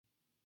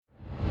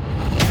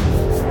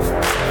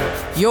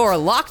You're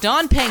Locked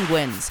On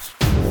Penguins,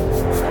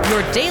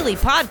 your daily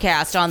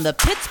podcast on the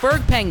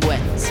Pittsburgh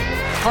Penguins,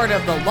 part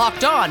of the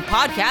Locked On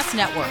Podcast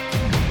Network.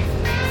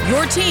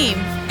 Your team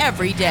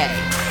every day.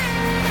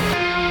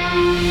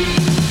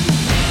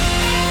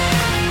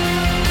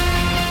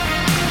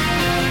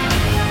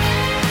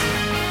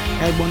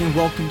 Hey everyone, and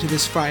welcome to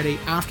this Friday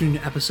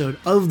afternoon episode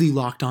of the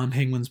Locked On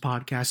Penguins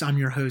podcast. I'm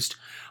your host,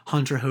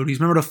 Hunter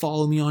Hodes. Remember to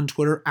follow me on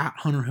Twitter at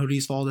Hunter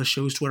Hodes. Follow the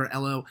show's Twitter,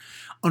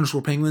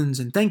 LO_Penguins.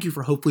 And thank you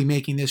for hopefully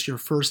making this your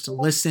first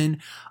listen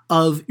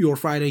of your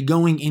Friday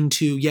going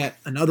into yet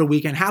another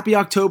weekend. Happy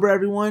October,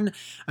 everyone.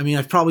 I mean,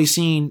 I've probably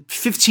seen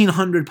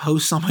 1,500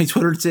 posts on my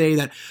Twitter today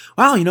that,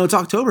 wow, it's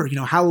October,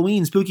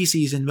 Halloween, spooky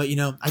season. But,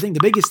 I think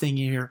the biggest thing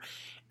here,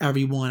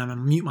 everyone, I'm going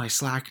to mute my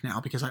Slack now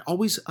because I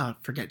always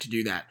forget to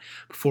do that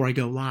before I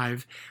go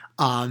live.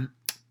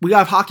 We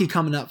got hockey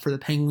coming up for the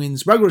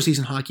Penguins, regular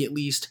season hockey at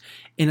least,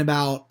 in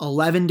about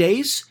 11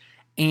 days.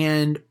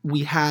 And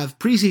we have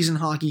preseason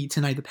hockey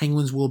tonight. The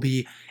Penguins will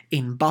be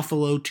in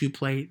Buffalo to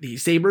play the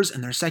Sabres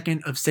in their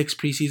second of 6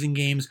 preseason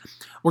games.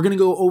 We're going to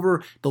go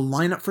over the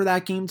lineup for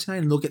that game tonight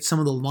and look at some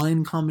of the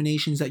line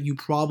combinations that you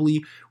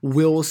probably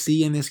will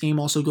see in this game.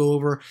 Also go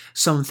over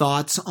some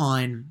thoughts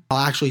on,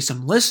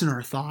 some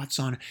listener thoughts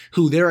on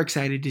who they're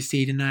excited to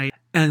see tonight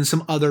and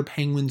some other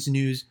Penguins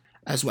news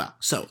as well.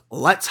 So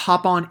let's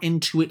hop on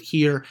into it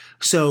here.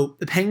 So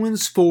the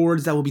Penguins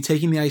forwards that will be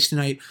taking the ice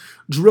tonight,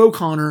 Drew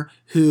O'Connor,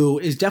 who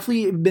is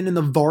definitely been in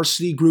the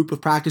varsity group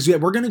of practice. Yeah,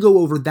 we're going to go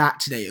over that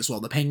today as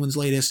well, the Penguins'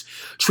 latest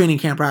training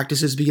camp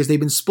practices, because they've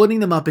been splitting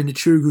them up into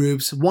two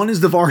groups. One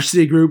is the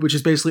varsity group, which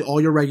is basically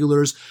all your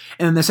regulars,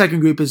 and then the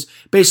second group is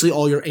basically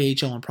all your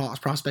AHL and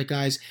prospect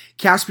guys.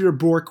 Kasper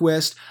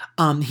Borkquist,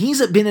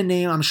 he's been a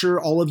name I'm sure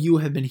all of you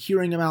have been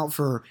hearing about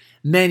for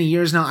many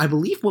years now. I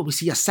believe we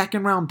see a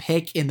second-round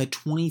pick in the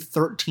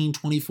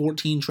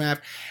 2013-2014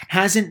 draft.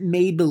 Hasn't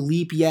made the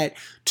leap yet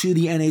to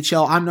the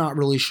NHL. I'm not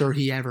really sure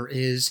he ever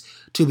is,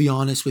 to be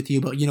honest with you.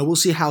 But, we'll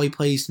see how he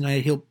plays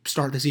tonight. He'll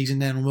start the season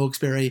then in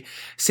Wilkes-Barre.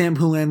 Sam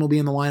Poulin will be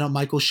in the lineup.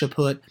 Michael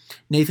Chaput,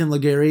 Nathan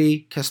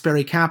Legare,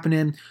 Kasperi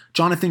Kapanen,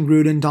 Jonathan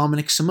Gruden,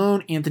 Dominic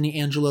Simone, Anthony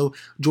Angelo,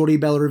 Jordy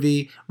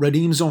Bellervie,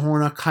 Radim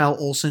Zohorna, Kyle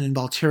Olson, and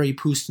Valtteri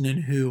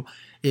Puustinen, who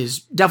is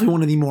definitely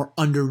one of the more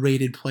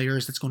underrated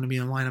players that's going to be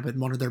in the lineup and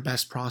one of their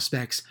best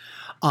prospects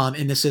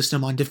in the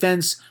system. On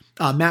defense,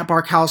 Matt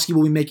Barkowski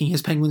will be making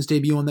his Penguins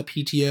debut on the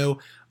PTO.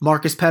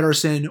 Marcus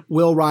Pettersson,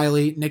 Will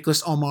Riley,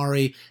 Nicholas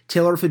Almari,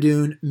 Taylor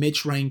Fedun,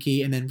 Mitch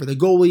Reinke, and then for the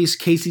goalies,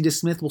 Casey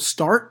DeSmith will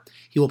start.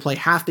 He will play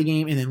half the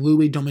game, and then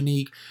Louis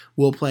Dominique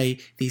will play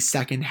the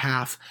second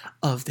half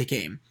of the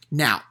game.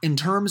 Now, in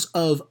terms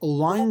of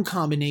line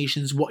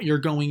combinations, what you're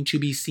going to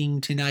be seeing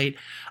tonight,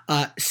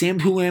 Sam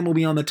Poulin will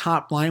be on the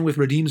top line with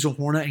Radim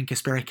Zohorna and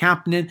Kasperi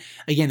Kapanen.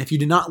 Again, if you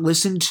did not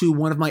listen to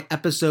one of my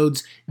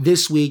episodes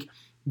this week,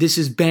 this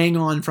is bang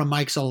on from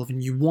Mike Sullivan.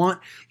 You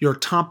want your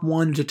top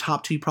 1 to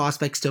top 2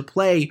 prospects to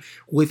play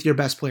with your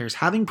best players.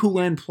 Having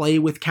Poulin play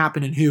with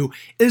Kapanen, who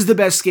is the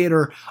best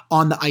skater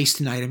on the ice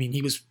tonight. I mean,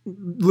 he was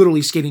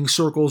literally skating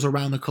circles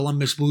around the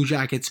Columbus Blue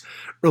Jackets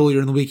earlier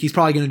in the week. He's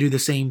probably going to do the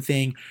same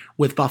thing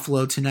with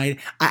Buffalo tonight.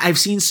 I've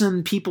seen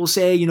some people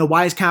say,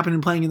 why is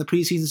Kapanen playing in the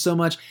preseason so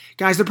much?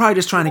 Guys, they're probably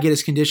just trying to get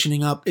his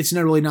conditioning up. It's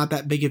really not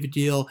that big of a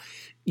deal.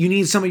 You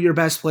need some of your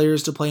best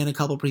players to play in a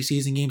couple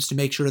preseason games to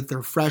make sure that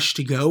they're fresh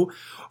to go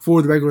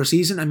for the regular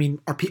season. I mean,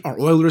 are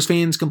Oilers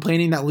fans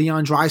complaining that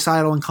Leon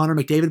Draisaitl and Connor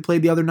McDavid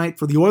played the other night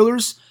for the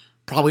Oilers?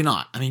 Probably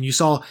not. I mean, you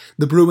saw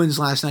the Bruins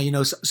last night.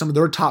 Some of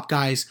their top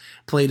guys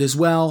played as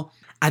well.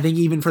 I think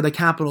even for the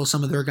Capitals,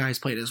 some of their guys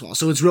played as well.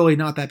 So it's really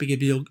not that big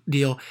a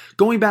deal.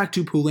 Going back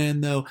to Poulin,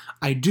 though,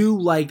 I do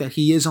like that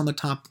he is on the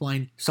top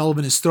line.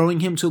 Sullivan is throwing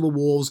him to the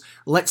Wolves.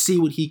 Let's see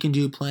what he can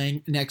do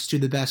playing next to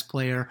the best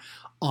player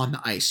on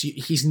the ice.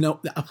 He's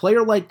a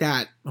player like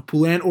that,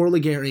 Poulin or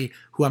Legare,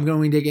 who I'm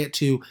going to get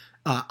to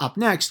up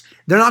next.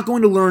 They're not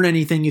going to learn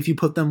anything if you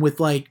put them with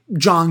like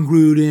John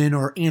Gruden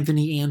or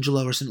Anthony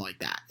Angelo or something like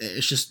that.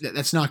 It's just,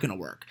 that's not going to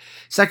work.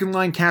 Second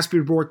line,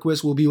 Kasper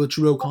Borkquist will be with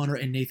Drew O'Connor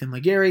and Nathan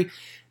Legare.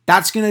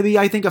 That's going to be,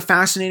 I think, a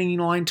fascinating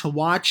line to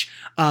watch.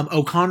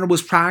 O'Connor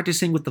was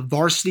practicing with the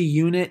varsity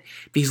unit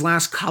these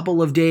last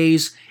couple of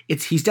days.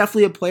 He's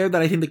definitely a player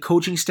that I think the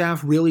coaching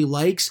staff really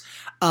likes.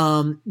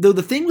 Though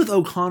the thing with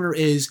O'Connor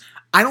is,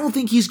 I don't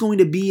think he's going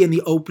to be in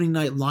the opening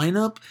night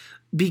lineup,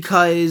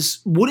 because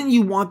wouldn't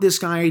you want this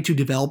guy to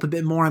develop a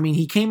bit more? I mean,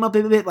 he came up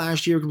a bit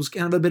last year. It was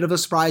kind of a bit of a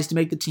surprise to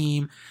make the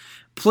team.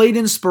 Played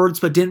in spurts,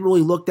 but didn't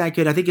really look that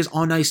good. I think his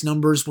on-ice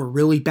numbers were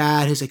really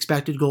bad. His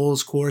expected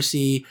goals,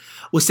 Corsi,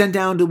 was sent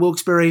down to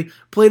Wilkes-Barre,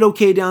 played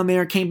okay down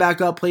there, came back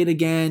up, played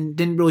again,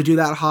 didn't really do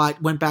that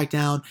hot, went back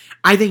down.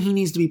 I think he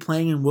needs to be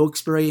playing in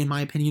Wilkes-Barre, in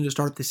my opinion, to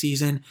start the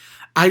season.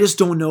 I just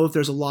don't know if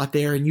there's a lot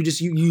there, and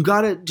you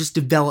got to just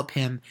develop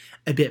him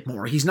a bit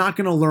more. He's not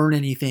going to learn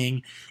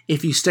anything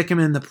if you stick him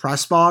in the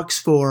press box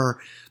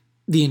for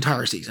the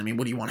entire season. I mean,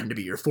 what do you want him to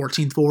be, your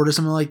 14th forward or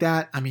something like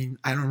that? I mean,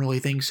 I don't really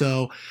think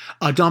so.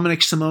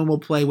 Dominic Simone will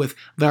play with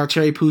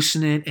Valtteri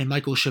Puustinen and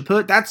Michael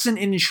Chaput. That's an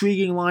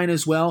intriguing line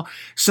as well.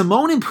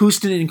 Simone and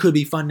Puustinen could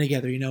be fun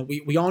together. You know,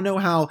 we all know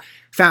how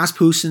fast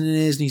Puustinen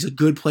is, and he's a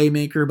good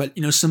playmaker, but,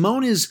 you know,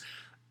 Simone is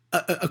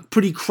a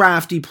pretty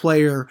crafty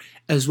player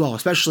as well,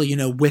 especially, you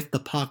know, with the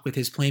puck, with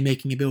his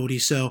playmaking ability.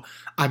 So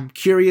I'm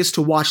curious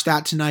to watch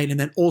that tonight. And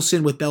then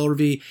Olsen with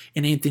Bellervy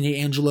and Anthony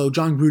Angelo.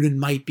 John Gruden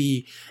might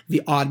be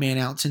the odd man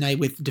out tonight.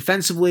 With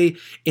defensively,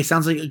 it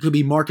sounds like it could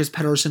be Marcus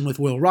Pettersson with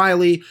Will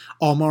Riley,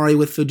 Almari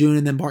with Fedun,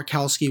 and then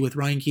Bartkowski with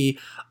Reinke.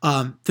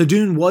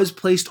 Fedun was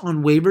placed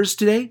on waivers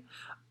today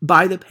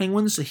by the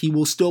Penguins. He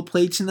will still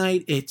play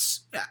tonight.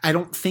 I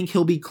don't think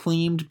he'll be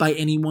claimed by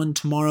anyone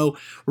tomorrow.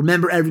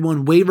 Remember,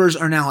 everyone, waivers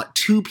are now at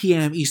 2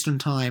 p.m. Eastern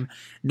Time,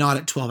 not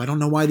at 12. I don't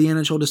know why the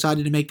NHL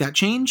decided to make that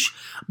change,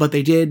 but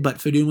they did. But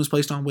Fedun was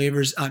placed on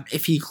waivers.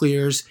 If he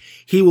clears,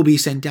 he will be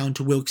sent down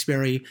to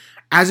Wilkes-Barre.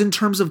 As in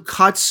terms of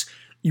cuts,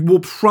 you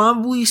will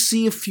probably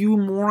see a few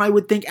more, I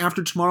would think,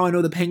 after tomorrow. I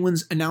know the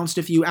Penguins announced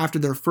a few after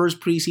their first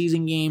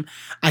preseason game.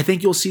 I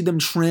think you'll see them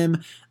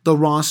trim the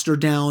roster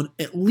down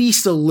at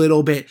least a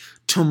little bit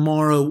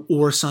tomorrow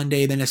or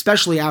Sunday. Then,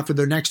 especially after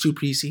their next 2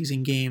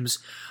 preseason games,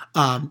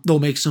 they'll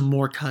make some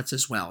more cuts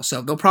as well.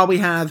 So they'll probably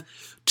have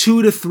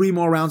 2 to 3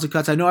 more rounds of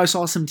cuts. I know I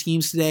saw some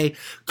teams today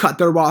cut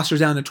their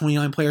rosters down to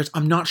 29 players.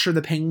 I'm not sure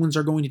the Penguins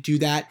are going to do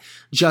that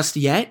just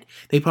yet.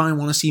 They probably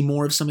want to see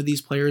more of some of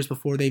these players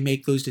before they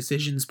make those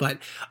decisions. But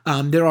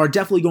there are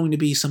definitely going to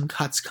be some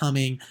cuts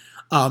coming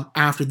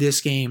after this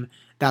game.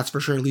 That's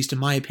for sure, at least in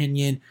my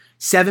opinion.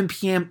 7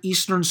 p.m.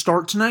 Eastern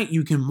start tonight.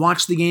 You can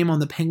watch the game on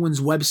the Penguins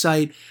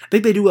website. I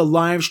think they do a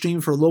live stream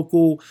for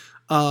local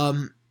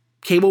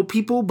cable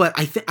people, but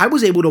I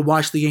was able to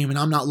watch the game, and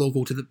I'm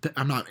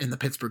not in the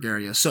Pittsburgh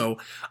area. So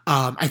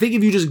I think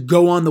if you just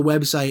go on the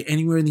website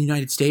anywhere in the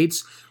United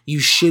States, you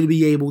should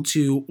be able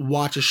to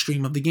watch a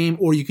stream of the game,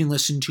 or you can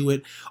listen to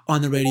it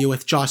on the radio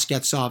with Josh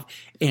Getzoff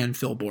and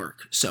Phil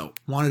Bork. So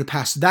wanted to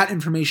pass that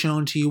information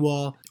on to you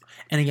all.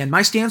 And again,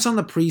 my stance on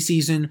the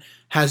preseason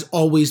has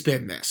always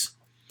been this.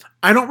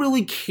 I don't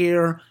really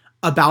care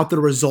about the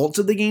results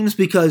of the games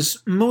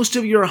because most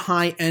of your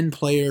high-end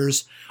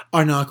players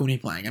are not going to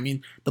be playing. I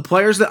mean, the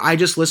players that I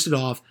just listed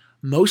off,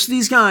 most of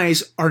these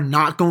guys are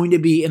not going to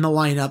be in the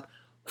lineup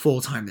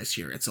full-time this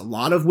year. It's a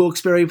lot of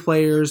Wilkes-Barre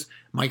players.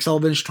 Mike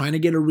Sullivan's trying to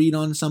get a read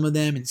on some of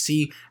them and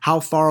see how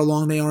far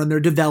along they are in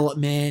their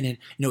development and,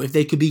 you know, if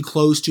they could be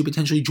close to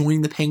potentially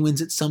joining the Penguins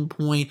at some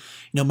point.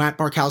 You know, Matt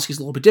Bartkowski's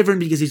a little bit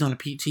different because he's on a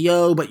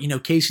PTO, but, you know,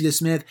 Casey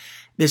DeSmith,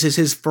 this is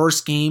his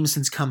first game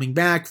since coming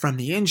back from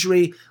the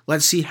injury.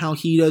 Let's see how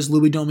he does.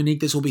 Louis Dominique,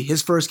 this will be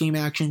his first game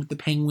action with the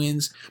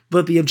Penguins.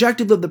 But the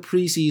objective of the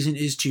preseason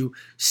is to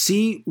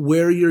see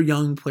where your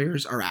young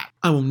players are at.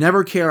 I will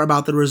never care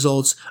about the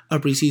results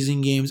of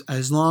preseason games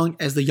as long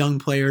as the young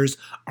players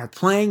are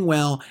playing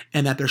well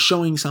and that they're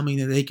showing something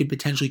that they could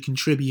potentially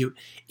contribute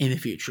in the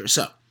future.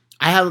 So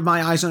I have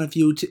my eyes on a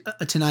few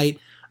tonight.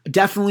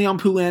 Definitely on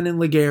Poulin and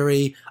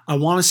Legary. I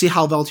want to see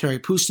how Valtteri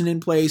Puustinen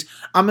plays.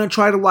 I'm going to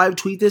try to live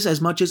tweet this as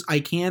much as I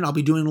can. I'll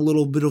be doing a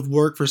little bit of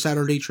work for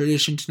Saturday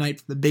Tradition tonight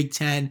for the Big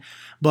Ten,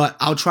 but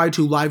I'll try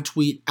to live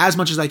tweet as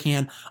much as I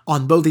can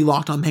on both the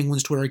Locked On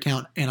Penguins Twitter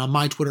account and on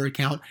my Twitter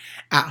account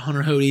at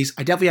Hunter Hodes.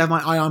 I definitely have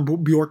my eye on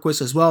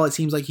Bjorkquist as well. It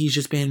seems like he's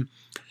just been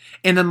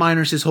in the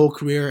minors his whole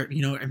career,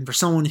 you know, and for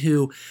someone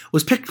who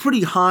was picked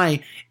pretty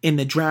high in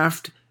the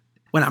draft,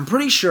 when I'm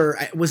pretty sure,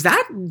 was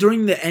that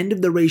during the end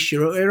of the Ray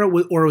Shero era,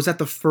 or was that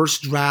the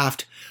first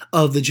draft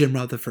of the Jim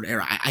Rutherford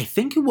era? I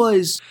think it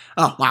was,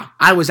 oh wow,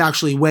 I was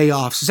actually way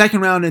off. So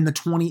second round in the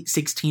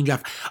 2016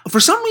 draft.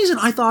 For some reason,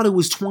 I thought it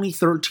was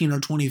 2013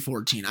 or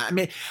 2014.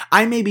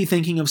 I may be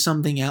thinking of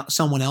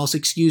someone else,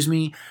 excuse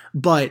me,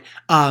 but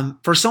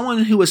for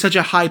someone who was such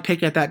a high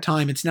pick at that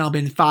time, it's now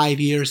been 5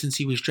 years since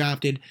he was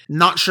drafted.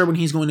 Not sure when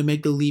he's going to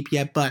make the leap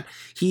yet, but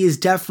he is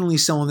definitely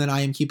someone that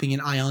I am keeping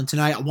an eye on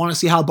tonight. I want to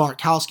see how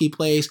Bartkowski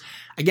plays.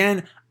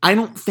 Again, I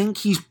don't think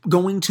he's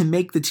going to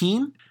make the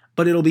team,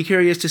 but it'll be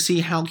curious to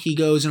see how he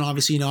goes. And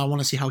obviously, you know, I want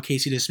to see how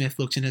Casey DeSmith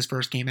looks in his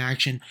first game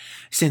action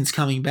since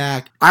coming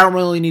back. I don't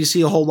really need to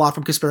see a whole lot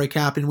from Kasperi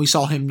Kapanen. We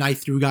saw him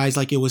knife through guys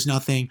like it was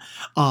nothing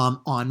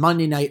on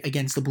Monday night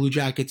against the Blue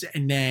Jackets.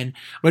 And then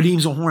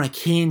Radim Zohorna,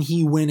 can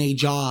he win a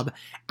job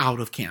out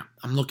of camp?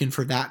 I'm looking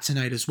for that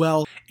tonight as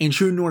well. And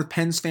True North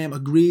Pens fam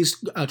agrees,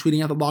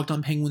 tweeting out the Locked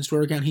On Penguins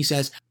Twitter account. He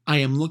says, I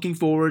am looking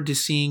forward to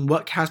seeing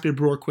what Kasper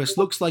Bjorkquist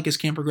looks like as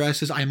camp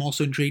progresses. I am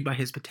also intrigued by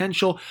his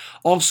potential.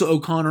 Also,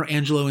 O'Connor,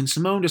 Angelo, and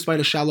Simone,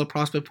 despite a shallow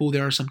prospect pool,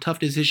 there are some tough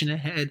decisions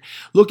ahead.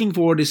 Looking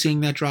forward to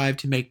seeing that drive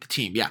to make the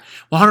team. Yeah,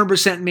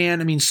 100%,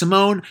 man. I mean,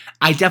 Simone,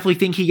 I definitely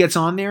think he gets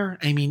on there.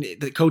 I mean,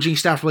 the coaching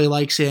staff really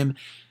likes him.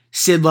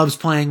 Sid loves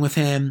playing with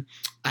him.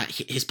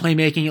 His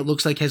playmaking, it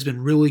looks like, has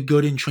been really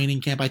good in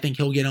training camp. I think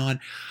he'll get on.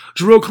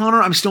 Drew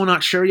O'Connor, I'm still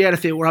not sure yet.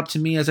 If it were up to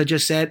me, as I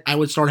just said, I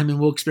would start him in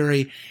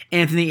Wilkes-Barre.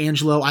 Anthony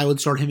Angelo, I would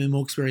start him in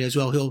Wilkes-Barre as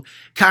well. He'll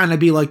kind of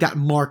be like that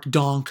Mark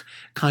Donk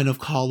kind of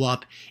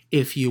call-up,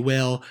 if you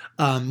will.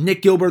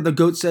 Nick Gilbert, the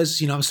GOAT,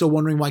 says, I'm still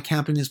wondering why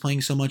Camden is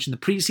playing so much in the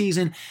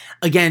preseason.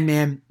 Again,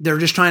 man, they're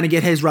just trying to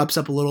get his reps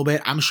up a little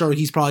bit. I'm sure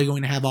he's probably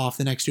going to have off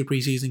the next 2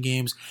 preseason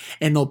games,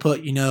 and they'll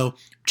put,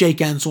 Jake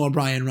Ensel or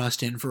Brian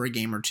Rust in for a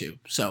game or 2.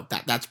 So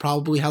that's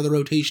probably how the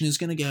rotation is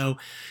going to go.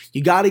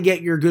 You got to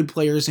get your good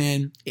players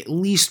in at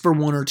least for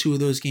 1 or 2 of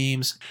those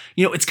games.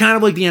 It's kind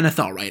of like the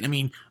NFL, right? I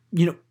mean,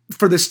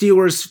 for the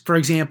Steelers, for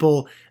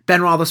example,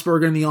 Ben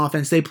Roethlisberger in the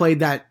offense, they played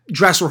that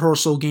dress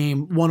rehearsal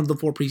game, 1 of the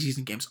 4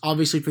 preseason games.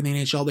 Obviously, for the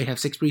NHL, they have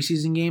 6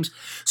 preseason games,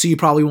 so you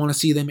probably want to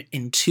see them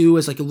in 2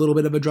 as like a little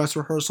bit of a dress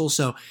rehearsal.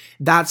 So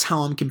that's how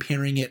I'm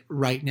comparing it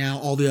right now.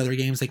 All the other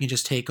games, they can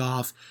just take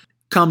off,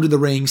 come to the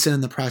ring, sit in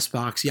the press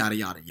box, yada,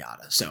 yada,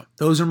 yada. So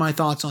those are my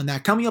thoughts on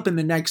that. Coming up in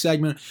the next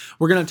segment,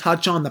 we're going to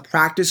touch on the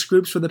practice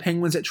groups for the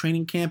Penguins at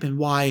training camp and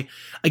why,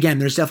 again,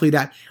 there's definitely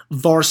that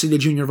varsity to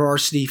junior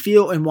varsity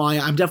feel and why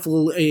I'm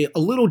definitely a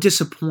little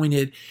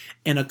disappointed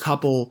in a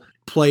couple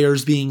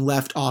players being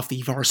left off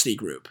the varsity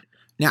group.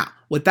 Now,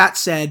 with that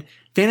said,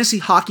 fantasy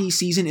hockey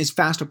season is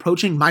fast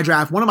approaching. One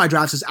of my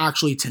drafts is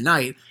actually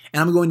tonight,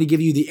 and I'm going to give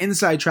you the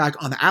inside track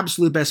on the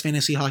absolute best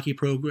fantasy hockey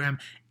program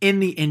in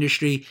the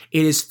industry.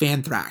 It is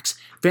Fanthrax.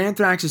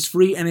 Fanthrax's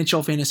free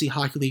NHL Fantasy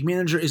Hockey League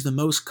Manager is the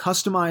most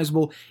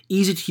customizable,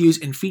 easy-to-use,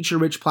 and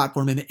feature-rich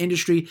platform in the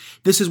industry.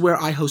 This is where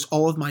I host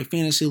all of my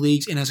fantasy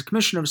leagues, and as a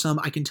commissioner of some,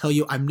 I can tell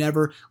you I'm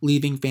never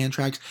leaving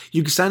Fantrax.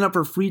 You can sign up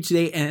for free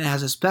today, and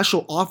as a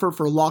special offer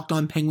for Locked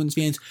On Penguins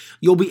fans,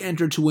 you'll be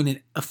entered to win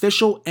an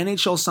official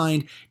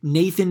NHL-signed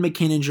Nathan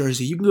MacKinnon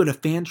jersey. You can go to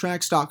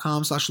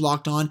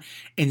fantrax.com/lockedon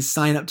and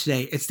sign up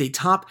today. It's the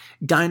top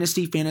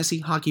dynasty fantasy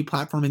hockey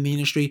platform in the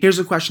industry. Here's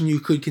a question you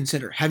could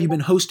consider. Have you been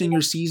hosting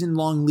your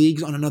season-long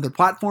leagues on another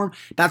platform?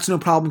 That's no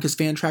problem because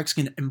Fantrax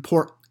can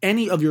import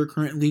any of your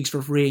current leagues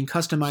for free and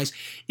customize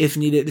if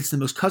needed. It's the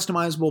most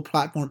customizable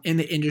platform in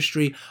the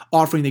industry,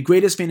 offering the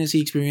greatest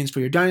fantasy experience for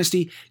your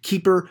dynasty,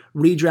 keeper,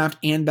 redraft,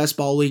 and best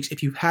ball leagues.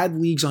 If you've had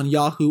leagues on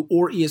Yahoo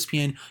or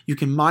ESPN, you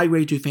can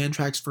migrate to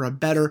Fantrax for a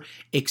better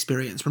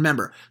experience.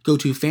 Remember, go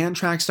to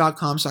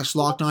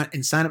fantrax.com/lockedon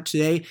and sign up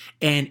today,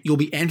 and you'll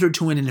be entered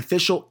to win an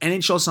official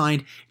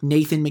NHL-signed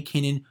Nathan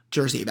MacKinnon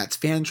jersey. That's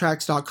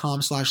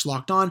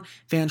fantrax.com/lockedon.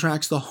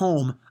 Fantrax, the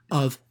home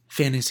of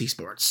fantasy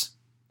sports.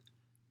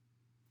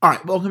 All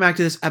right, welcome back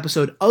to this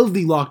episode of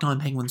the Locked On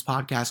Penguins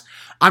podcast.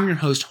 I'm your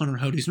host, Hunter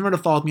Hodes. Remember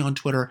to follow me on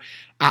Twitter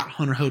at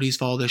Hunter Hodes.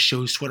 Follow the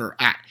show's Twitter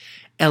at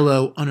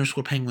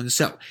LO_Penguins.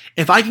 So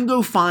if I can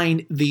go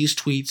find these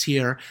tweets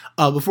here,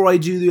 before I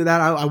do that,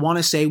 I want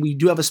to say we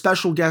do have a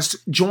special guest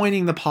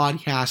joining the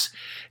podcast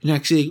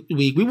next week.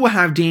 We will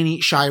have Danny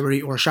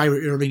Shirey or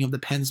Shirey Irving of the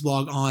Pens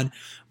blog on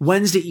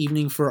Wednesday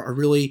evening for a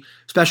really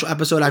special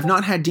episode. I've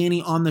not had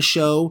Danny on the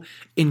show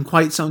in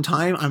quite some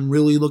time. I'm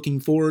really looking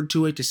forward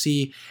to it to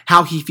see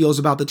how he feels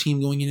about the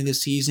team going into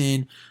this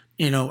season.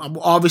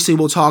 Obviously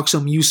we'll talk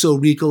some Juuso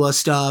Riikola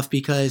stuff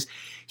because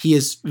he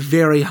is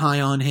very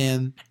high on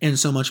him and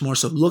so much more.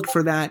 So look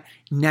for that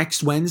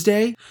next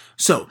Wednesday.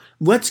 So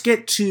let's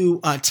get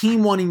to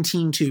Team 1 and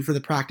Team 2 for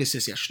the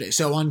practices yesterday.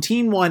 So on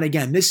Team 1,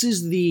 again, this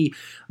is the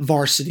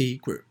varsity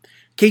group.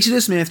 Casey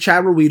DeSmith,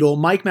 Chad Weedle,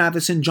 Mike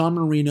Matheson, John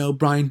Marino,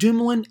 Brian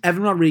Dumoulin,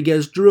 Evan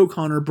Rodriguez, Drew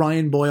O'Connor,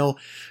 Brian Boyle,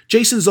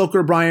 Jason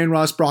Zucker, Brian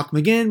Russ, Brock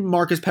McGinn,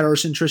 Marcus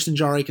Pettersson, Tristan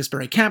Jarry,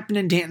 Kasperi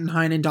Kapanen, Danton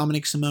Heinen,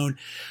 Dominic Simone,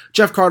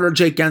 Jeff Carter,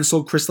 Jake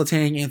Gensel, Chris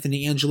Letang,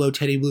 Anthony Angelo,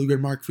 Teddy Blueger,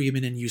 Mark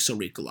Friedman, and Juuso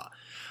Riikola.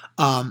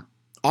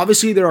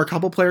 Obviously, there are a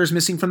couple players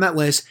missing from that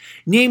list,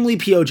 namely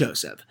P.O.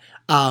 Joseph.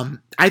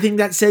 I think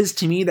that says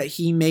to me that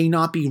he may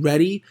not be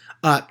ready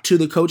to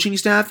the coaching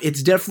staff.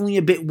 It's definitely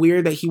a bit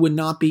weird that he would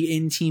not be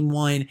in Team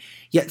 1,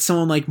 yet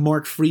someone like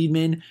Mark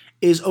Friedman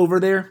is over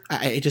there.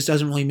 It just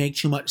doesn't really make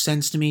too much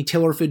sense to me.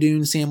 Taylor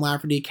Fadoon, Sam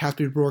Lafferty,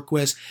 Casper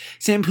Borquist,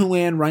 Sam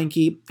Poulin,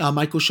 Reinke,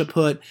 Michael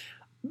Chaput,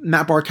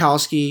 Matt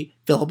Barkowski,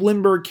 Philip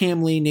Lindbergh,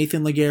 Cam Lee,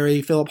 Nathan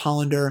Legary, Philip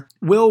Hollander,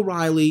 Will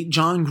Riley,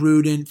 John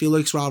Gruden,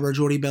 Felix Robert,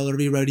 Jordy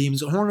Bellerby, Radim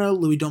Zohorna,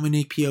 Louis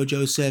Dominique, P.O.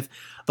 Joseph,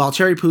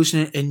 Valtteri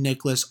Pustin, and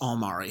Nicholas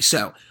Almari.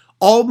 So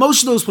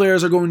most of those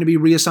players are going to be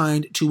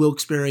reassigned to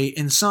Wilkes-Barre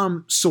in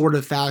some sort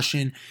of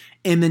fashion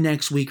in the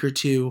next week or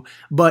two.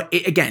 But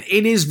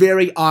it is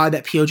very odd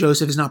that P.O.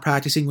 Joseph is not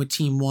practicing with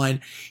Team 1.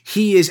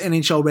 He is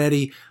NHL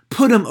ready.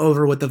 Put him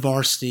over with the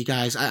varsity,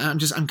 guys.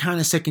 I'm kind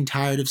of sick and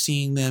tired of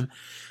seeing them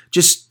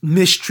just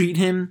mistreat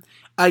him,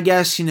 I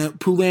guess.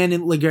 Poulin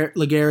and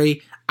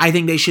Legary, I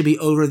think they should be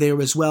over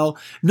there as well.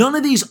 None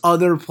of these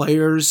other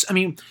players,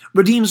 Radim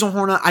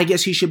Zohorna, I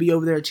guess he should be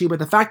over there too, but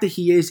the fact that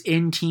he is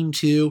in Team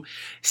 2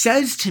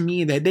 says to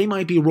me that they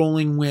might be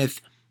rolling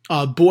with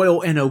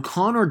Boyle and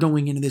O'Connor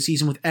going into the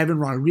season, with Evan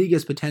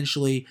Rodriguez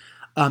potentially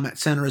at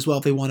center as well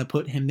if they want to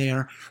put him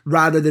there,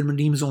 rather than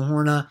Radim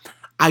Zohorna.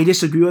 I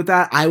disagree with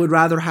that. I would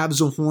rather have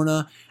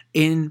Zohorna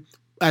in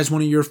as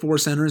one of your 4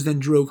 centers than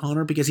Drew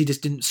O'Connor because he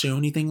just didn't show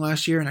anything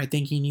last year, and I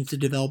think he needs to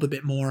develop a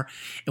bit more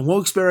in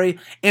Wilkes-Barre.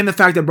 And the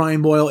fact that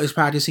Brian Boyle is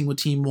practicing with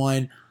Team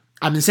 1.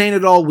 I've been saying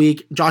it all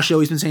week. Josh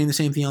Yohe's been saying the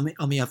same thing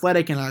on the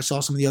Athletic, and I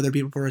saw some of the other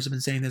people reporters have been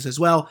saying this as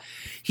well.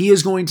 He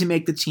is going to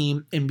make the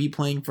team and be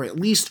playing for at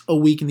least a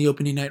week in the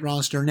opening night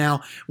roster.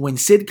 Now, when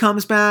Sid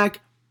comes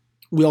back,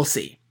 we'll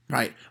see,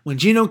 right? When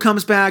Gino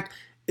comes back,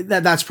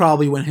 that's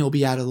probably when he'll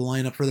be out of the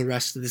lineup for the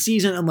rest of the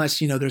season, unless,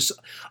 there's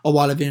a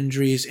lot of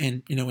injuries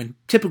and, in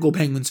typical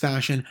Penguins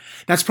fashion,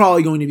 that's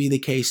probably going to be the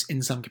case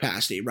in some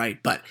capacity,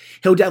 right? But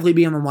he'll definitely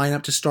be on the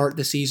lineup to start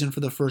the season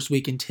for the first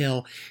week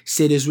until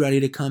Sid is ready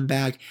to come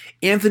back.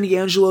 Anthony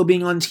Angelo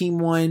being on Team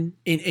 1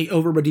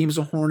 over Radim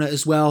Zohorna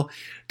as well.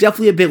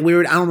 Definitely a bit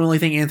weird. I don't really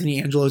think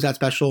Anthony Angelo is that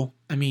special.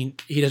 I mean,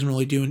 he doesn't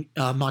really do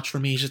much for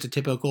me. He's just a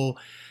typical,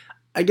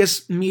 I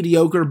guess,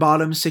 mediocre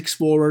bottom 6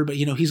 forward, but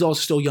he's also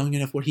still young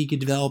enough where he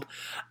could develop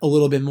a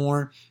little bit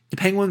more. The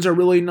Penguins are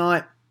really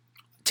not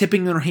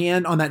tipping their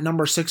hand on that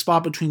number 6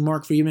 spot between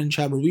Mark Friedman and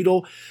Chad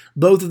Ruhwedel.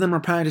 Both of them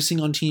are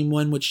practicing on Team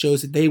 1, which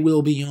shows that they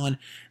will be on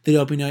the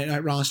opening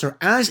night roster,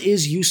 as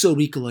is Juuso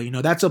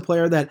Riikola. That's a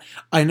player that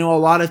I know a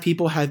lot of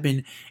people have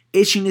been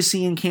itching to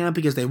see in camp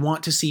because they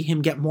want to see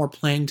him get more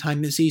playing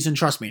time this season.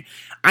 Trust me,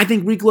 I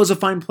think Riikola is a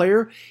fine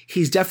player.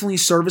 He's definitely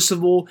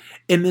serviceable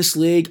in this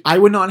league. I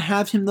would not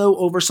have him, though,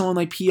 over someone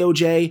like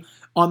POJ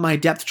on my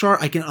depth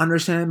chart. I can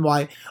understand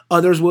why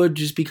others would,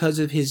 just because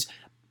of his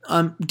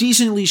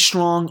decently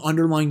strong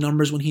underlying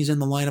numbers when he's in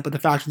the lineup. But the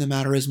fact of the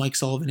matter is Mike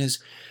Sullivan has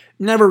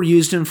never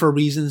used him for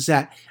reasons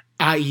that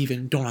I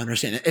even don't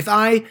understand. If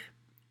I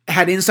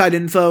had inside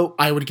info,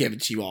 I would give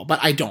it to you all, but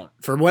I don't.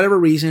 For whatever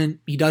reason,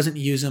 he doesn't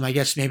use him. I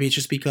guess maybe it's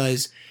just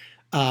because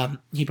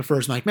he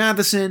prefers Mike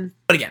Matheson.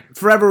 But again,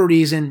 for whatever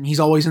reason, he's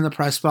always in the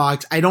press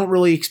box. I don't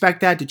really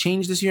expect that to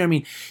change this year. I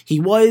mean,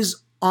 he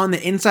was on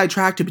the inside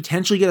track to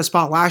potentially get a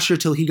spot last year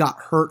till he got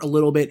hurt a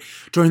little bit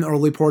during the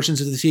early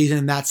portions of the season,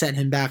 and that set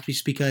him back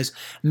just because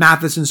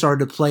Matheson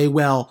started to play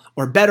well,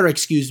 or better,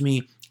 as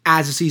the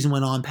season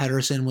went on.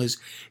 Pettersson was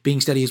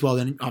being steady as well.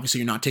 Then obviously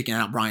you're not taking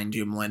out Brian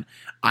Dumoulin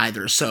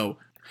either. So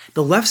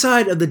the left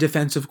side of the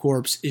defensive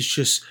corps is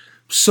just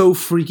so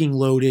freaking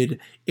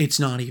loaded, it's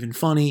not even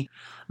funny.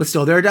 But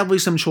still, there are definitely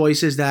some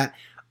choices that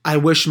I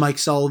wish Mike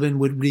Sullivan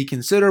would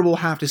reconsider. We'll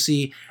have to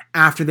see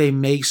after they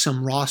make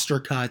some roster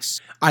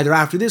cuts, either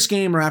after this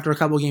game or after a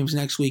couple of games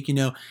next week,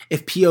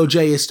 if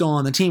POJ is still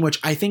on the team, which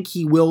I think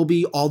he will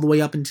be all the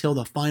way up until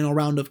the final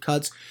round of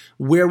cuts.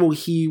 Where will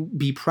he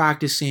be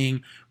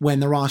practicing when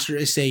the roster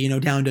is, say,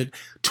 down to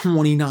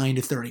 29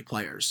 to 30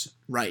 players,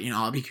 right?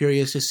 I'll be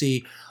curious to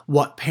see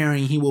what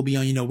pairing he will be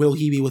on. Will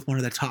he be with one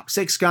of the top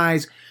 6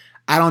 guys?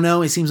 I don't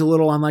know. It seems a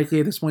little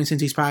unlikely at this point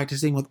since he's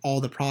practicing with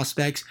all the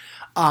prospects.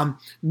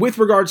 With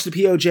regards to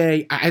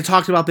POJ, I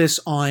talked about this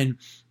on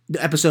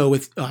the episode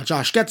with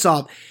Josh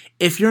Getzoff.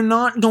 If you're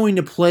not going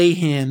to play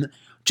him,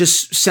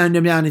 just send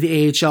him down to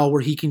the AHL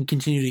where he can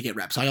continue to get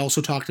reps. I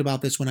also talked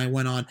about this when I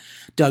went on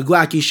Doug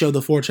Lackey's show, The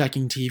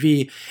Forechecking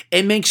TV.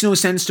 It makes no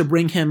sense to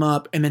bring him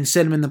up and then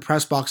set him in the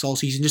press box all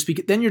season, just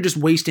because then you're just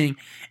wasting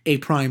a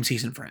prime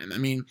season for him. I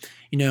mean,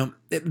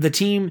 the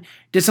team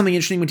did something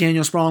interesting with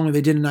Daniel Sprong where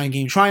they did a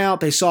 9-game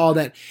tryout. They saw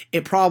that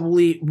it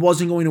probably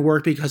wasn't going to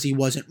work because he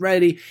wasn't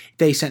ready.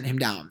 They sent him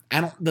down.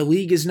 The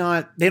league is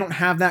not, they don't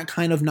have that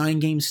kind of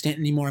 9-game stint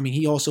anymore. I mean,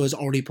 he also has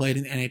already played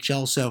in the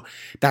NHL, so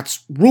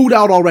that's ruled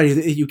out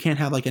already. You can't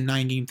have like a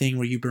 9-game thing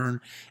where you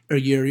burn a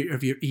year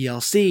of your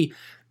ELC.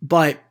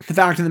 But the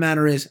fact of the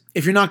matter is,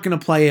 if you're not going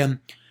to play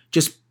him,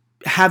 just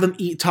have him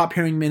eat top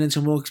pairing minutes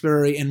in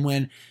Wilkes-Barre, and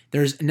when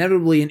there's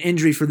inevitably an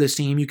injury for this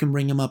team, you can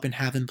bring him up and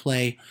have him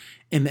play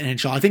in the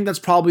NHL. I think that's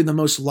probably the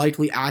most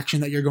likely action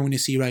that you're going to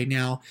see right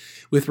now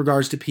with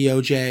regards to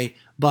POJ,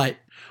 but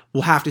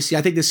we'll have to see.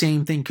 I think the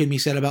same thing could be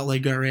said about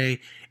Legare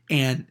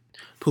and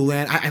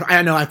Poulin.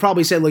 I know I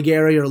probably said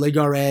Legare or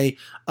Legare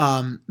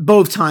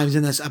both times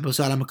in this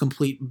episode. I'm a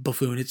complete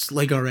buffoon. It's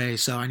Legare,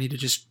 so I need to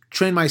just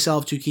train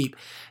myself to keep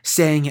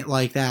saying it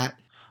like that.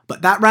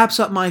 But that wraps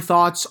up my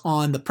thoughts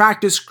on the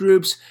practice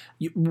groups.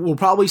 We'll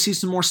probably see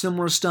some more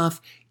similar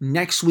stuff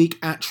next week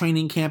at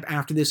training camp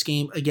after this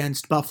game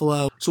against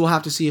Buffalo. So we'll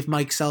have to see if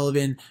Mike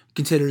Sullivan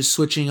considers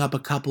switching up a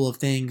couple of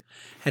things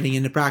heading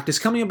into practice.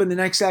 Coming up in the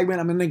next segment,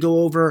 I'm going to go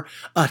over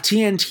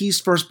TNT's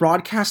first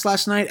broadcast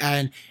last night,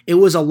 and it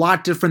was a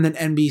lot different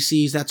than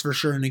NBC's, that's for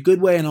sure, in a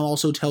good way. And I'll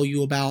also tell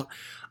you about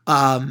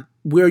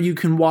where you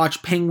can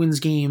watch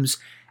Penguins games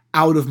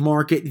out of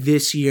market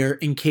this year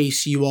in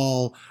case you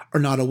all are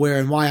not aware,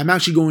 and why I'm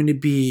actually going to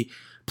be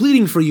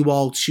pleading for you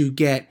all to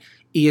get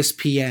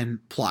ESPN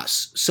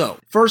Plus. So,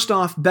 first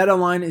off,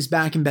 BetOnline is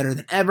back and better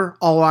than ever.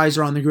 All eyes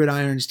are on the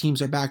gridirons.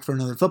 Teams are back for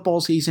another football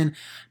season.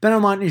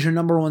 BetOnline is your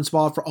number one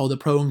spot for all the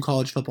pro and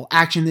college football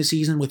action this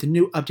season. With a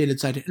new updated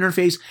site and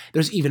interface,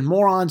 there's even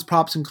more odds,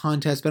 props, and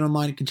contests.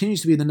 BetOnline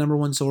continues to be the number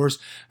one source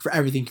for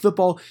everything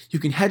football. You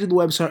can head to the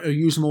website or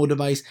use a mobile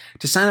device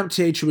to sign up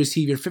today to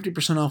receive your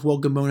 50% off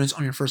welcome bonus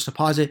on your first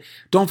deposit.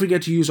 Don't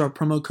forget to use our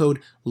promo code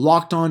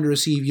LOCKEDON to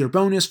receive your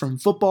bonus from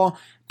football,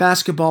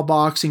 basketball,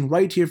 boxing,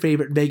 right to your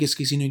favorite Vegas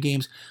casino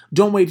games.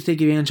 Don't wait to take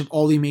advantage of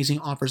all the amazing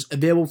offers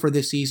available for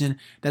this season.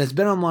 That is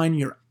BetOnline,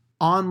 your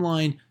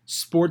online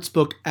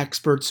sportsbook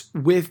experts,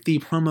 with the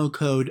promo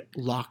code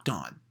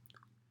LOCKEDON.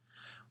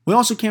 We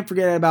also can't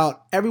forget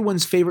about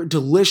everyone's favorite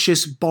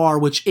delicious bar,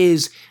 which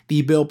is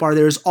the Built Bar.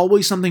 There's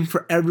always something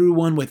for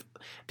everyone with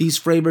these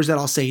flavors that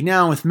I'll say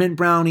now, with mint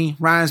brownie,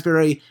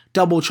 raspberry,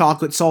 double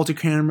chocolate, salted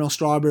caramel,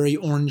 strawberry,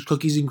 orange,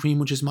 cookies and cream,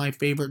 which is my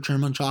favorite,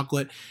 German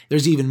chocolate.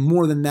 There's even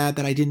more than that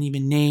I didn't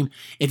even name.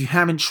 If you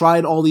haven't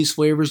tried all these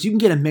flavors, you can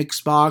get a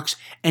mixed box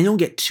and you'll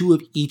get 2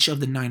 of each of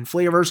the 9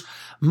 flavors.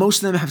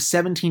 Most of them have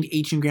 17 to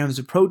 18 grams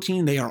of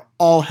protein. They are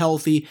all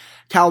healthy.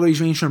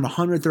 Calories range from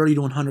 130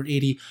 to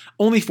 180.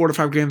 Only 4 to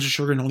 5 grams of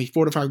sugar and only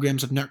 4 to 5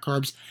 grams of net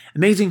carbs.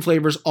 Amazing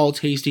flavors, all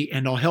tasty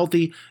and all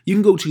healthy. You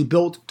can go to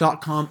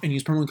built.com and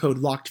use promo code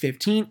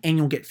LOCKED15 and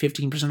you'll get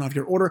 15% off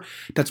your order.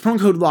 That's promo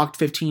code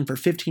LOCKED15 for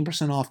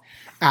 15% off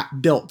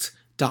at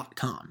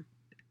built.com.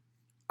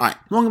 All right,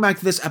 welcome back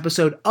to this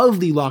episode of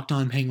the Locked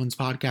On Penguins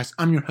podcast.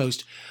 I'm your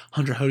host,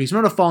 Hunter Hodes.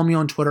 Remember to follow me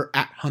on Twitter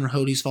at Hunter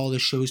Hodes. Follow the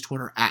show's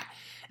Twitter at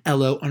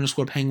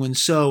LO_Penguins.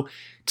 So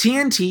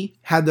TNT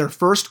had their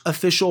first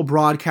official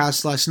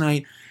broadcast last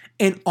night,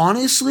 and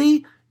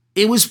honestly,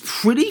 it was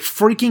pretty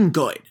freaking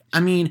good. I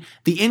mean,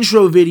 the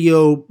intro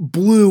video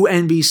blew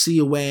NBC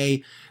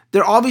away.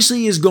 There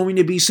obviously is going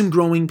to be some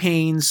growing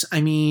pains. I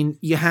mean,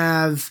 you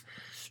have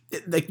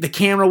the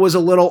camera was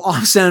a little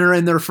off center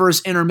in their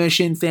first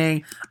intermission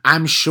thing.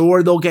 I'm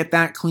sure they'll get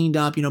that cleaned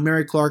up. You know,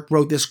 Mary Clark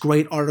wrote this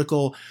great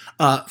article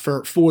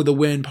for the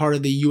Win, part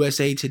of the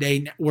USA Today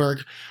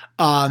network.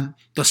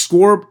 The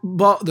score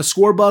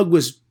bug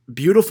was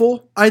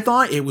beautiful. I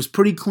thought it was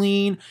pretty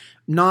clean,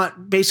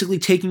 not basically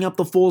taking up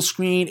the full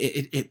screen.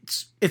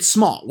 It's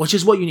small, which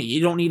is what you need.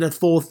 You don't need a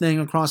full thing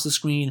across the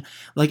screen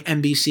like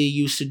NBC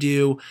used to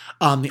do.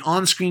 The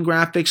on-screen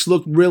graphics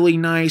look really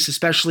nice,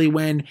 especially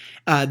when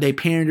they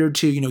pandered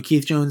to,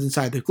 Keith Jones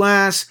inside the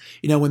glass.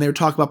 When they were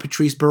talking about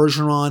Patrice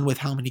Bergeron with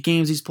how many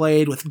games he's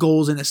played, with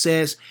goals and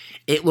assists,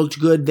 it looked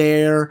good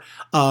there.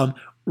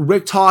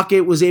 Rick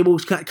Tocchet was able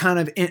to kind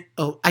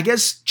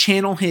of,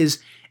 channel his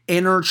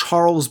inner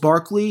Charles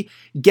Barkley,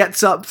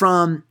 gets up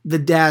from the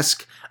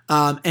desk,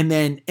 and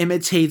then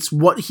imitates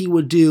what he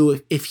would do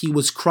if he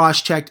was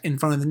cross-checked in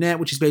front of the net,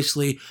 which is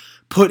basically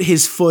put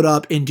his foot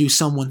up and do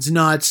someone's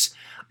nuts.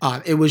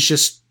 It was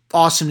just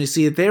awesome to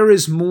see that there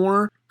is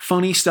more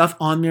funny stuff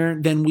on there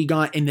than we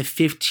got in the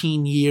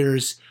 15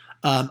 years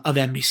of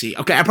NBC.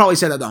 Okay, I probably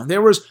said that wrong.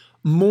 There was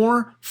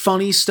more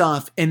funny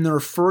stuff in their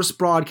first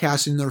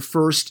broadcast, in their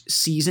first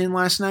season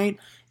last night,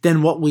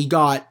 than what we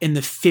got in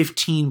the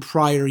 15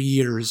 prior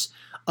years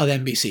of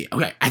NBC.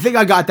 Okay, I think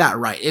I got that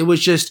right. It was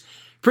just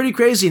pretty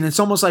crazy, and it's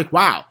almost like,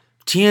 wow,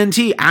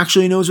 TNT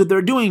actually knows what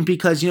they're doing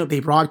because, they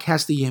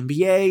broadcast the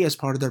NBA as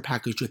part of their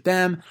package with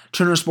them.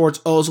 Turner Sports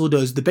also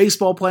does the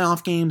baseball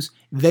playoff games.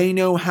 They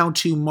know how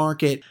to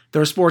market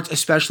their sports,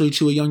 especially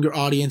to a younger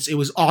audience. It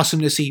was awesome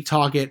to see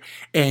Tocchet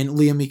and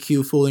Liam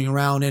McHugh fooling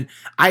around. And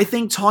I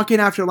think Tocchet,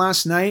 after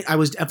last night, I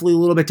was definitely a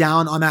little bit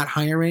down on that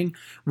hiring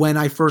when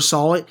I first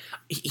saw it.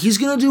 He's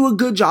going to do a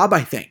good job,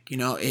 I think.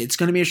 It's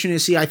going to be interesting to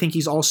see. I think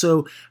he's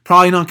also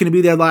probably not going to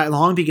be there that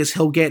long because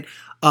he'll get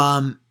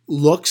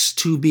looks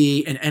to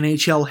be an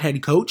NHL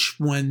head coach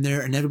when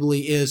there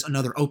inevitably is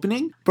another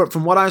opening. But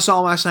from what I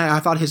saw last night, I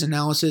thought his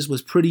analysis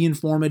was pretty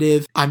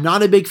informative. I'm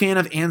not a big fan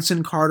of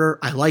Anson Carter.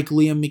 I like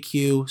Liam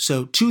McHugh.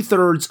 So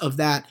 2/3 of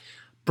that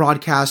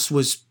broadcast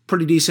was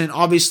pretty decent.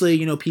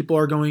 Obviously, people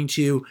are going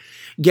to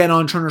get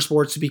on Turner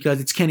Sports because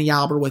it's Kenny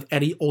Albert with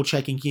Eddie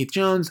Olczyk and Keith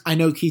Jones. I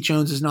know Keith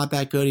Jones is not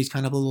that good. He's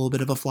kind of a little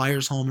bit of a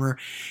Flyers homer.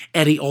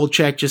 Eddie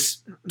Olczyk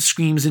just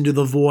screams into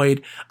the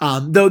void.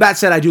 Though that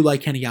said, I do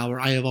like Kenny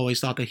Albert. I have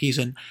always thought that he's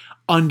an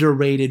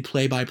underrated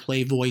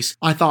play-by-play voice.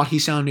 I thought he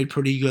sounded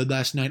pretty good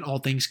last night, all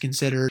things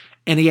considered.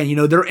 And again,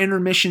 their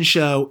intermission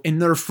show in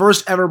their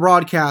first ever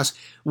broadcast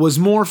was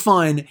more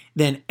fun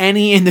than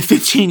any in the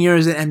 15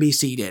 years that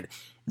NBC did.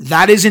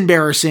 That is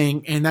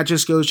embarrassing, and that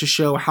just goes to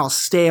show how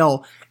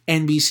stale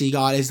NBC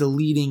got as the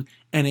leading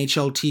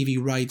NHL TV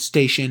rights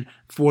station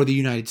for the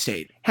United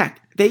States.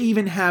 Heck, they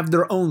even have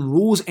their own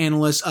rules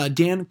analyst,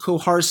 Dan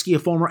Koharski, a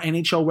former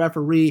NHL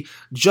referee,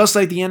 just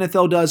like the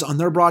NFL does on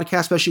their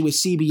broadcast, especially with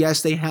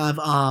CBS. They have,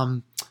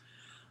 I'm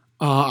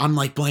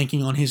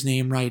blanking on his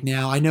name right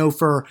now. I know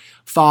for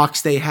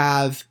Fox they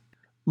have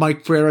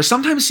Mike Pereira.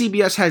 Sometimes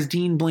CBS has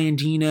Dean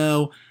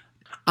Blandino.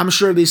 I'm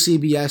sure the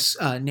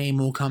CBS name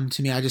will come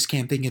to me. I just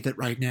can't think of it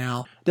right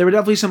now. There were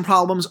definitely some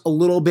problems a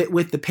little bit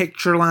with the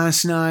picture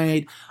last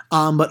night.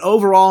 But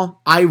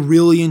overall, I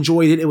really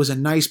enjoyed it. It was a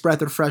nice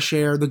breath of fresh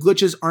air. The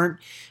glitches aren't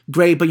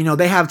great, but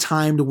they have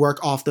time to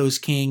work off those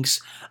kinks.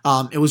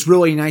 It was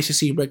really nice to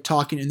see Rick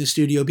Tocchet in the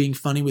studio being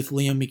funny with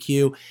Liam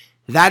McHugh.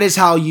 That is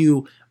how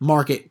you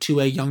market to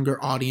a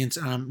younger audience.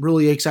 And I'm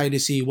really excited to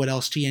see what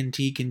else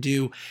TNT can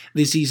do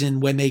this season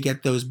when they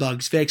get those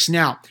bugs fixed.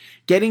 Now,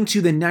 getting to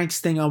the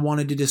next thing I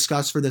wanted to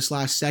discuss for this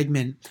last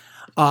segment,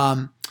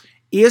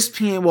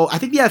 ESPN, I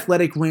think The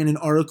Athletic ran an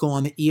article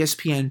on the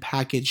ESPN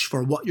package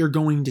for what you're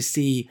going to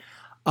see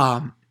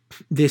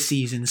this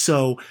season.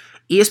 So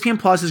ESPN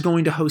Plus is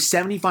going to host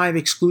 75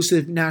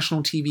 exclusive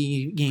national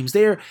TV games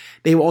there.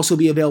 They will also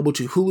be available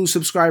to Hulu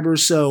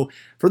subscribers. So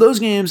for those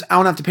games, I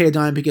don't have to pay a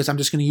dime because I'm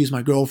just going to use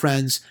my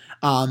girlfriend's.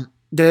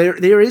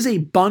 There is a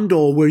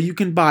bundle where you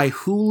can buy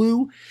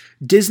Hulu,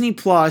 Disney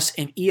Plus,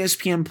 and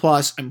ESPN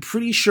Plus, I'm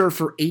pretty sure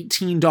for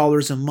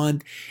 $18 a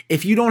month.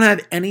 If you don't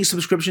have any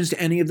subscriptions to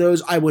any of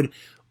those, I would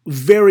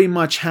very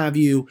much have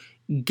you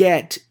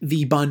get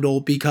the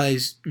bundle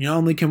because you not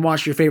only can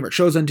watch your favorite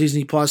shows on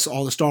Disney Plus,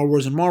 all the Star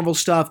Wars and Marvel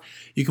stuff,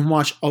 you can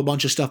watch a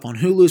bunch of stuff on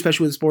Hulu,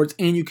 especially with sports,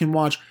 and you can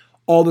watch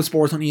all the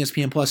sports on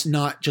ESPN Plus,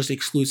 not just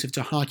exclusive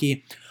to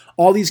hockey.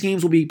 All these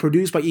games will be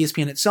produced by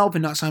ESPN itself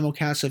and not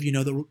simulcast of,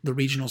 the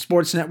regional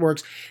sports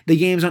networks. The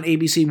games on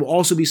ABC will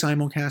also be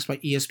simulcast by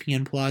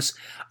ESPN Plus.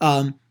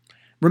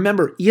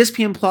 Remember,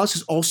 ESPN Plus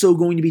is also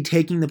going to be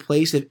taking the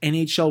place of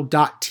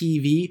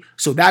NHL.TV,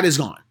 so that is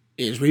gone.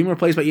 It is being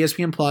replaced by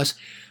ESPN Plus.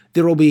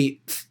 There will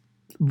be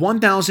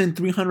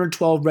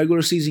 1,312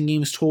 regular season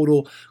games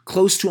total.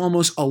 Close to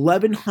almost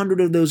 1,100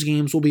 of those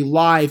games will be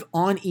live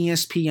on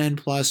ESPN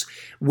Plus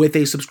with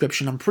a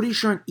subscription. I'm pretty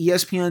sure an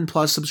ESPN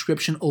Plus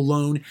subscription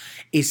alone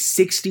is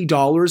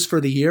 $60 for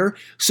the year.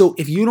 So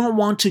if you don't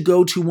want to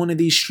go to one of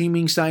these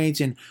streaming sites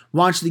and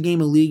watch the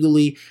game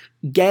illegally,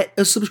 get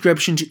a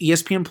subscription to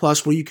ESPN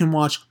Plus where you can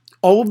watch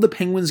all of the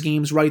Penguins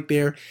games right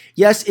there.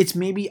 Yes, it's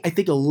maybe, I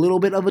think, a little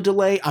bit of a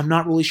delay. I'm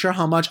not really sure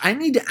how much. I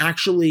need to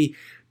actually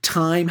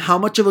time how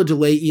much of a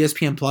delay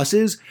ESPN Plus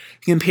is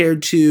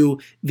compared to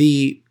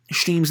the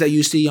streams that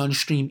you see on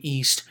Stream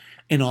East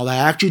and all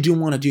that. I actually do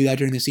want to do that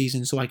during the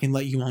season so I can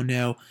let you all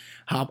know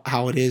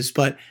how it is.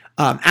 But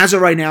as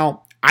of right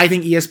now, I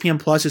think ESPN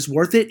Plus is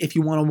worth it if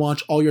you want to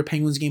watch all your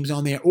Penguins games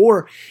on there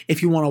or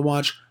if you want to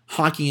watch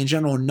hockey in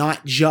general,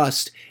 not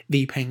just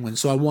the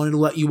Penguins. So I wanted to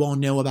let you all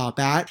know about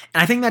that.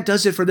 And I think that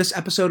does it for this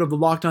episode of the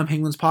Locked On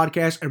Penguins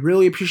podcast. I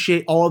really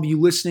appreciate all of you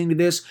listening to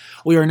this.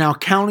 We are now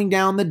counting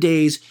down the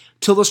days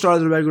till the start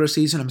of the regular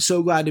season. I'm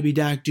so glad to be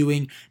back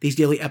doing these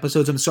daily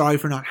episodes. I'm sorry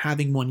for not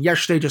having one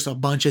yesterday. Just a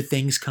bunch of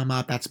things come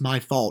up. That's my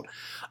fault.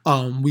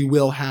 We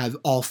will have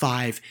all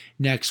 5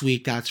 next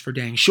week. That's for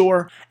dang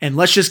sure. And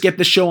let's just get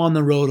the show on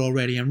the road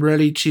already. I'm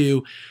ready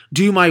to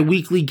do my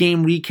weekly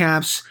game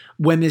recaps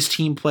when this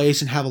team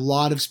plays and have a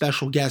lot of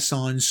special guests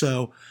on.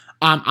 So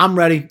I'm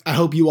ready. I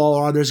hope you all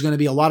are. There's going to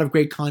be a lot of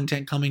great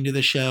content coming to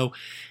the show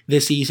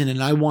this season.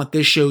 And I want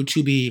this show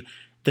to be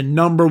the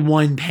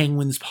 #1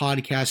 Penguins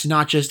podcast,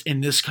 not just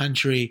in this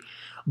country,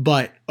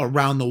 but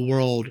around the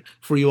world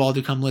for you all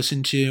to come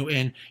listen to.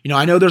 And,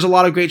 I know there's a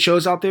lot of great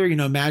shows out there.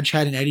 Mad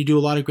Chad and Eddie do a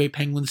lot of great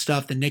Penguin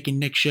stuff. The Nick and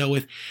Nick show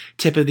with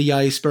Tip of the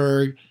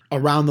Iceberg.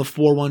 Around the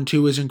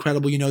 412 is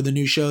incredible. The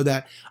new show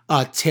that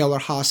Taylor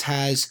Haas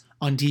has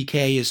on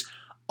DK is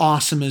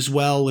awesome as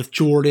well with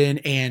Jordan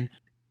and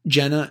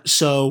Jenna.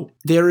 So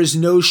there is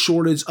no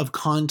shortage of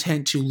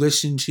content to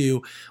listen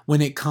to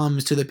when it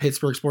comes to the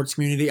Pittsburgh sports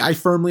community. I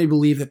firmly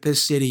believe that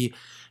this city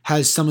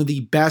has some of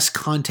the best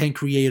content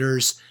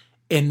creators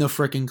in the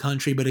frickin'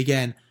 country. But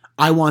again,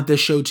 I want this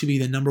show to be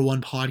the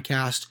 #1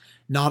 podcast,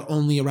 not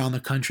only around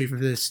the country for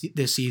this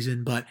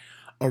season, but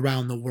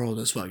around the world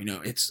as well.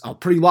 It's a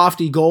pretty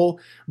lofty goal,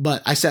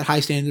 but I set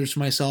high standards for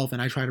myself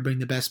and I try to bring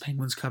the best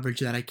Penguins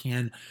coverage that I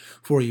can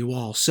for you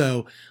all.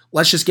 So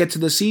let's just get to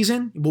the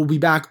season. We'll be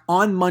back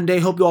on Monday.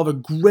 Hope you all have a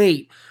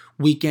great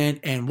weekend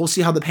and we'll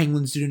see how the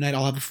Penguins do tonight.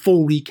 I'll have a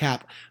full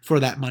recap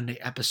for that Monday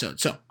episode.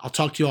 So I'll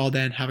talk to you all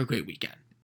then. Have a great weekend.